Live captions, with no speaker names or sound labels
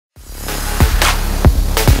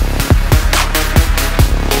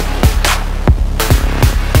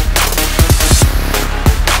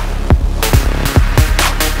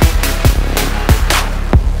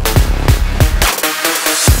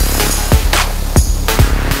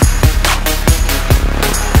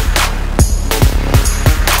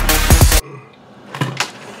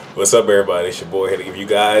What's up, everybody? It's your boy here to give you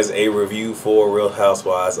guys a review for Real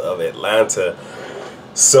Housewives of Atlanta.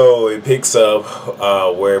 So it picks up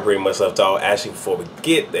where it pretty much left off. Actually, before we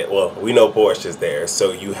get there, well, we know Portia's there.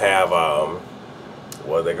 So you have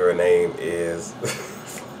what the girl name is?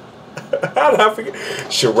 How did I forget?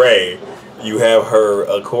 Sheree. You have her,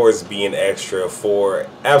 of course, being extra for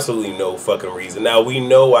absolutely no fucking reason. Now we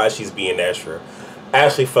know why she's being extra.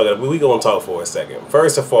 Actually, fuck it. We gonna talk for a second.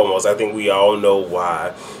 First and foremost, I think we all know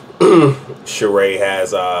why Sheree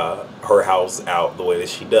has her house out the way that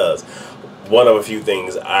she does. One of a few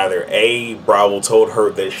things: either A, Bravo told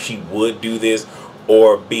her that she would do this,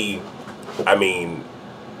 or B, I mean,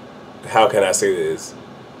 how can I say this?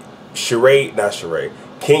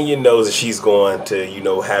 Kenya knows that she's going to, you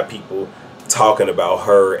know, have people talking about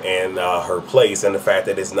her and her place and the fact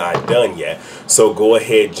that it's not done yet. So go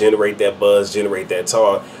ahead, generate that buzz, generate that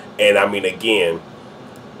talk. And I mean, again,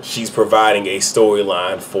 she's providing a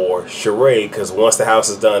storyline for Sheree, because once the house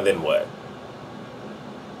is done, then what?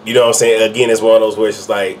 You know what I'm saying? Again, it's one of those where it's just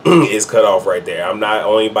like, it's cut off right there. I'm not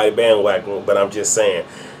on anybody bandwagon, but I'm just saying.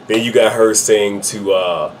 Then you got her saying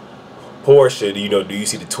to Portia, you know, do you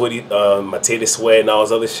see the my titty sweat and all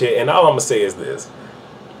this other shit? And all I'm gonna say is this.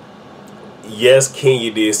 Yes,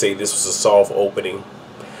 Kenya did say this was a soft opening,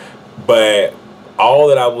 but all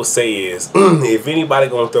that I will say is, if anybody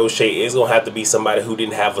gonna throw shade, it's gonna have to be somebody who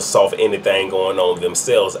didn't have a soft anything going on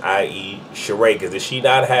themselves, i.e. Sheree. Because did she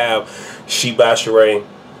not have She by Sheree?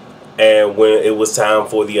 And when it was time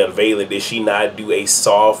for the unveiling, did she not do a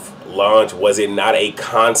soft launch? Was it not a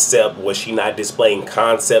concept? Was she not displaying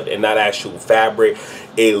concept and not actual fabric?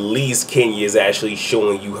 At least Kenya is actually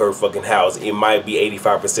showing you her fucking house. It might be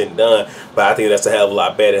 85% done, but I think that's a hell of a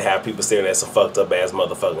lot better to have people staring at some fucked up ass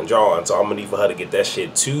motherfucking drawing. So I'm gonna need for her to get that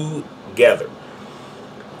shit together.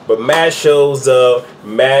 But Matt shows up.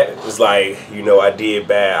 Matt is like, you know, I did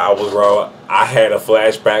bad. I was wrong. I had a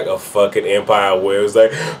flashback of fucking Empire where it was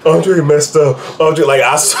like, Andre messed up. Andre, like,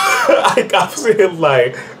 I was him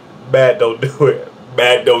like, Matt, don't do it.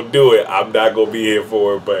 Matt, don't do it. I'm not going to be here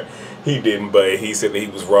for it. But he didn't. But he said that he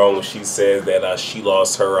was wrong when she said that she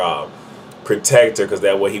lost her protector, because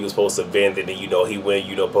that way he was supposed to vent it, and you know he went,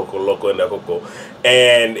 you know, poco loco and coco,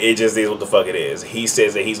 and it just is what the fuck it is. He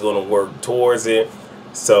says that he's going to work towards it.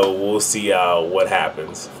 So we'll see what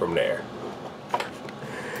happens from there.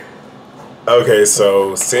 Okay,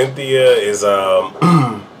 so Cynthia is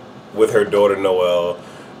with her daughter Noelle,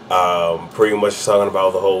 pretty much talking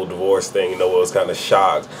about the whole divorce thing. Noelle's kind of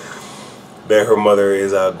shocked that her mother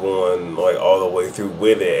is going like all the way through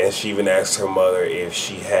with it, and she even asked her mother if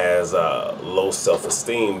she has low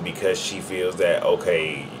self-esteem, because she feels that,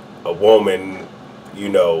 okay, a woman, you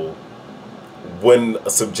know,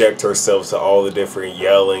 wouldn't subject herself to all the different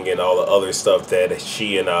yelling and all the other stuff that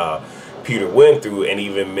she and Peter went through, and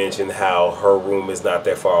even mentioned how her room is not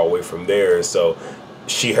that far away from theirs. So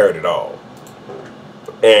she heard it all,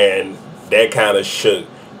 and that kind of shook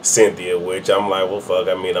Cynthia, which I'm like, well, fuck,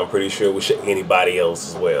 I mean, I'm pretty sure it would shook anybody else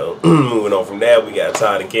as well. Moving on from that, we got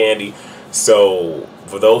Todd and Candy. So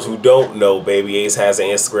for those who don't know, Baby Ace has an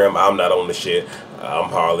Instagram. I'm not on the shit. I'm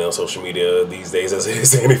hardly on social media these days as it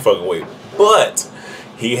is any fucking way. But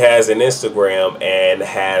he has an Instagram and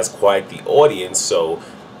has quite the audience. So,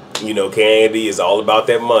 you know, Candy is all about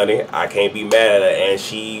that money. I can't be mad at her. And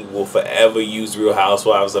she will forever use Real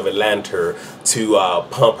Housewives of Atlanta to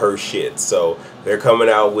pump her shit. So they're coming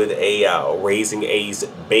out with a Raising Ace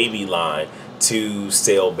baby line to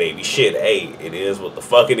sell baby shit. Hey, it is what the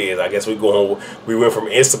fuck it is. I guess we went from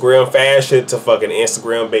Instagram fashion to fucking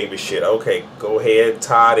Instagram baby shit. Okay, go ahead,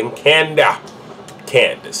 Todd and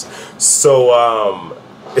Candace. So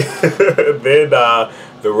then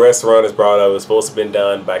the restaurant is brought up. It's supposed to have been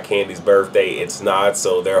done by Candy's birthday. It's not,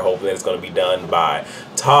 so they're hoping that it's going to be done by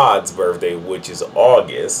Todd's birthday, which is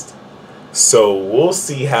August. So we'll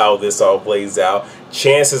see how this all plays out.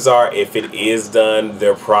 Chances are, if it is done,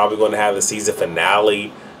 they're probably going to have the season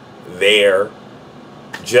finale there.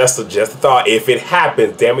 Just a thought. If it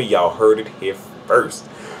happens, damn it, y'all heard it here first.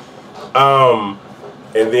 And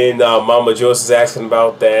then Mama Joyce is asking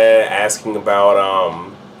about that, asking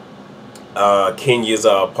about Kenya's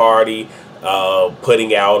party,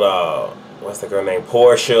 putting out what's the girl name,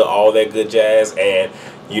 Portia, all that good jazz, and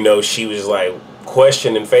you know, she was like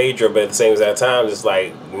questioning Phaedra, but at the same time, it's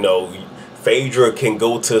like, you know, Phaedra can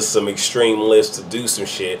go to some extreme lifts to do some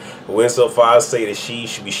shit. When so far as say that she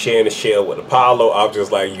should be sharing the shell with Apollo, I'm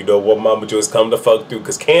just like, you know what, Mama Joyce, come the fuck through,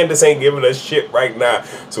 because Candace ain't giving us shit right now,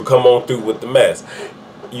 so come on through with the mess.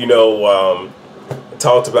 You know,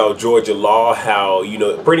 talked about Georgia law, how, you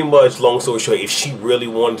know, pretty much, long story short, if she really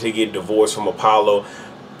wanted to get divorced from Apollo,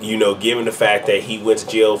 you know, given the fact that he went to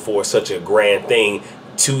jail for such a grand thing,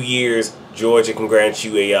 2 years, Georgia can grant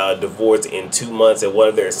you a divorce in 2 months, and one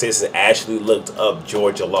of their assistants actually looked up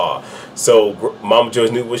Georgia law. So Mama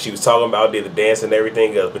George knew what she was talking about, did the dance and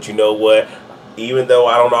everything else. But you know what? Even though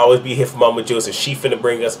I don't always be here for Mama George, if she finna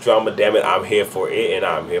bring us drama, damn it, I'm here for it, and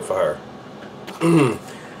I'm here for her.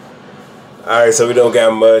 Alright, so we don't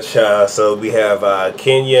got much. So we have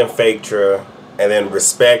Kenya and Phaedra, and then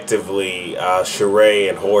respectively, Sheree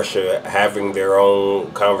and Horsha having their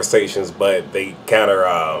own conversations, but they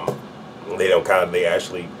they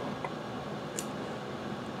actually,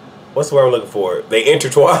 what's the word I'm looking for? They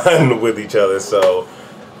intertwine with each other. So,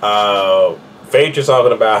 Phaedra's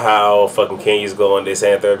talking about how fucking Kenya's going this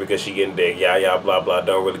and third because she getting dick, blah, blah,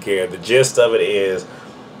 don't really care. The gist of it is,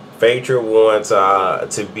 Phaedra wants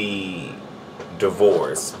to be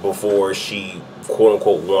divorced before she, quote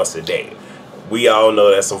unquote, wants to date. We all know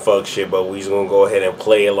that's some fuck shit, but we just gonna go ahead and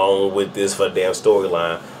play along with this for the damn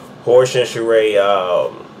storyline. Horsha and Sheree,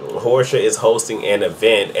 Horsha is hosting an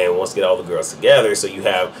event and wants to get all the girls together. So you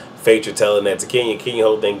have Phaedra telling that to Kenya. Kenya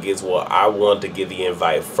whole thing is, well, I want to get the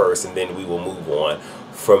invite first, and then we will move on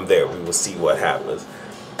from there. We will see what happens.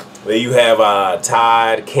 Then you have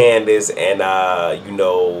Todd, Candace, and you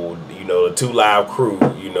know the 2 Live crew.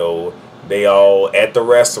 You know, they all at the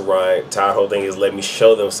restaurant. Todd whole thing is, let me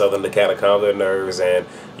show them something to kind of calm their nerves. And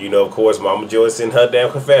you know, of course, Mama Joyce in her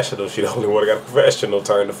damn confessional. She the only one that got a confessional.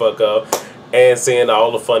 Turn the fuck up and saying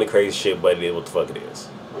all the funny crazy shit, but it is what the fuck it is.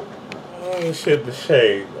 Oh shit, the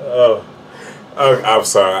shade. Oh, I'm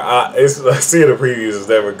sorry. Seeing the previews is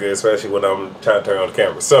never good, especially when I'm trying to turn on the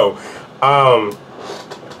camera. So,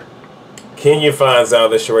 Kenya finds out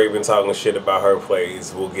that Sheree been talking shit about her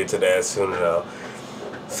plays. We'll get to that soon enough.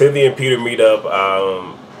 Cynthia and Peter meet up.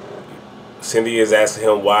 Cynthia is asking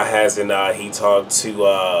him why hasn't he talked to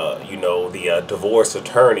you know, the divorce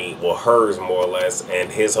attorney, well, hers more or less,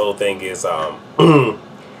 and his whole thing is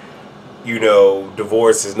you know,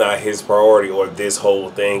 divorce is not his priority, or this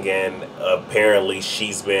whole thing, and apparently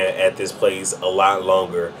she's been at this place a lot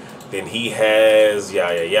longer than he has,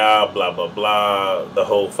 blah blah blah, the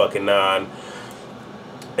whole fucking nine.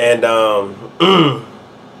 And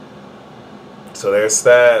so there's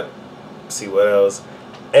that. Let's see what else.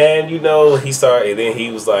 And you know, he started, and then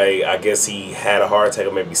he was like, I guess he had a heart attack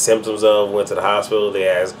or maybe symptoms of, went to the hospital. They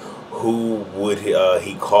asked who would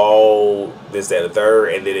he call, this, that, and the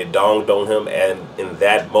third, and then it dawned on him, and in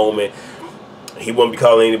that moment he wouldn't be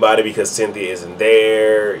calling anybody because Cynthia isn't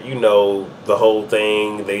there. You know, the whole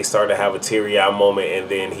thing. They start to have a teary-eyed moment, and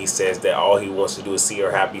then he says that all he wants to do is see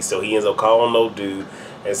her happy. So he ends up calling no dude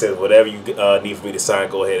and says, whatever you need for me to sign,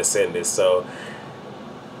 go ahead and send it. So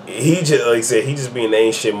he just, like I said, he just being an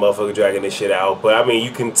ain't shit motherfucker dragging this shit out. But I mean, you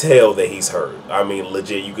can tell that he's hurt. I mean,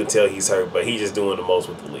 legit, you can tell he's hurt, but he's just doing the most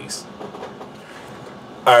with the least.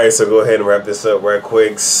 Alright, so go ahead and wrap this up right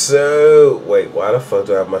quick. So, wait, why the fuck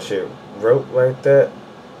do I have my shit wrote like that?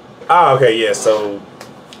 Ah, okay, yeah, so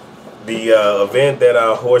the event that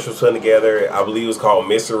Horse was putting together, I believe it was called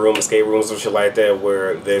Mystery Room, Escape Room, some shit like that,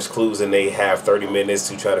 where there's clues and they have 30 minutes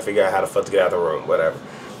to try to figure out how the fuck to get out of the room, whatever.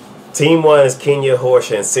 Team 1 is Kenya,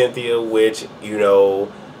 Horsha, and Cynthia, which, you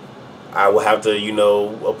know, I will have to, you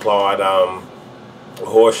know, applaud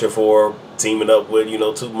Horsha for teaming up with, you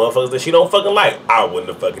know, 2 motherfuckers that she don't fucking like. I wouldn't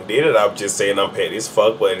have fucking did it. I'm just saying I'm petty as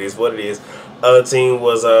fuck, but it is what it is. Other team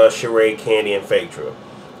was Sheree, Candy, and Phaedra.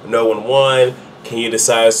 No one won. Kenya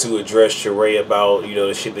decides to address Sheree about, you know,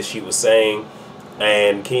 the shit that she was saying.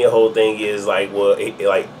 And Kenya's whole thing is like, well,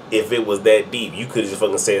 like, if it was that deep, you could have just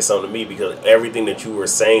fucking said something to me, because everything that you were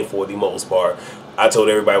saying, for the most part, I told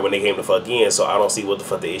everybody when they came to fuck in, so I don't see what the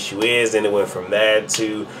fuck the issue is. And it went from that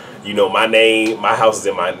to, you know, my name, my house is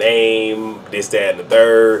in my name, this, that, and the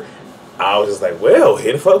third. I was just like, well,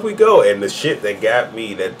 here the fuck we go. And the shit that got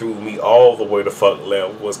me, that threw me all the way the fuck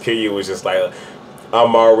left, was Kenya was just like,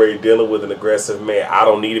 I'm already dealing with an aggressive man. I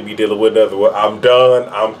don't need to be dealing with another one. I'm done.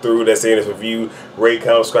 I'm through. That's the end of this review. Rate,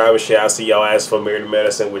 comment, subscribe, and share. I'll see y'all ass for Married to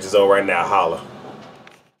Medicine, which is on right now. Holla.